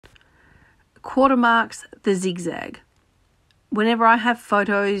Quarter Marks, the ZigZag. Whenever I have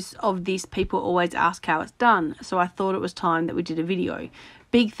photos of this, people always ask how it's done, so I thought it was time that we did a video.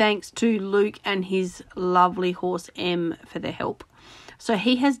 Big thanks to Luke and his lovely horse M for their help. So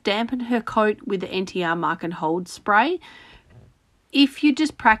he has dampened her coat with the NTR Mark Hold spray. If you're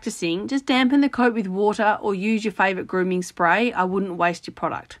just practicing, just dampen the coat with water or use your favourite grooming spray. I wouldn't waste your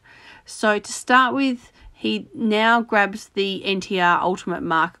product. So to start with, he now grabs the NTR Ultimate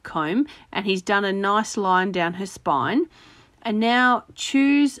Marker Comb and he's done a nice line down her spine. And now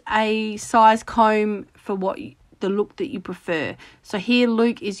choose a size comb for the look that you prefer. So here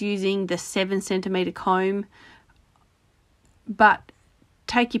Luke is using the 7 centimetre comb, but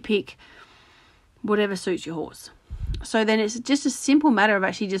take your pick, whatever suits your horse. So then it's just a simple matter of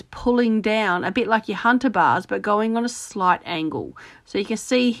actually just pulling down, a bit like your hunter bars, but going on a slight angle. So you can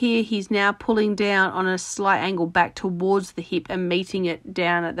see here he's now pulling down on a slight angle back towards the hip and meeting it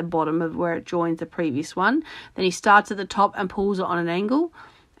down at the bottom of where it joins the previous one. Then he starts at the top and pulls it on an angle,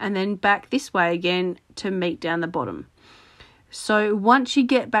 and then back this way again to meet down the bottom. So once you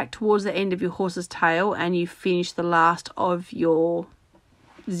get back towards the end of your horse's tail and you finish the last of your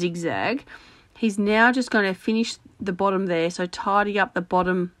zigzag, he's now just going to finish the bottom there, so tidy up the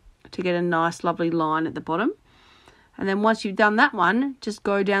bottom to get a nice lovely line at the bottom. And then once you've done that one, just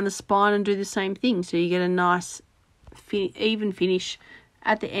go down the spine and do the same thing, so you get a nice even finish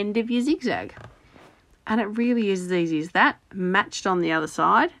at the end of your zigzag. And it really is as easy as that, matched on the other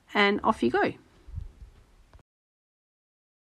side, and off you go.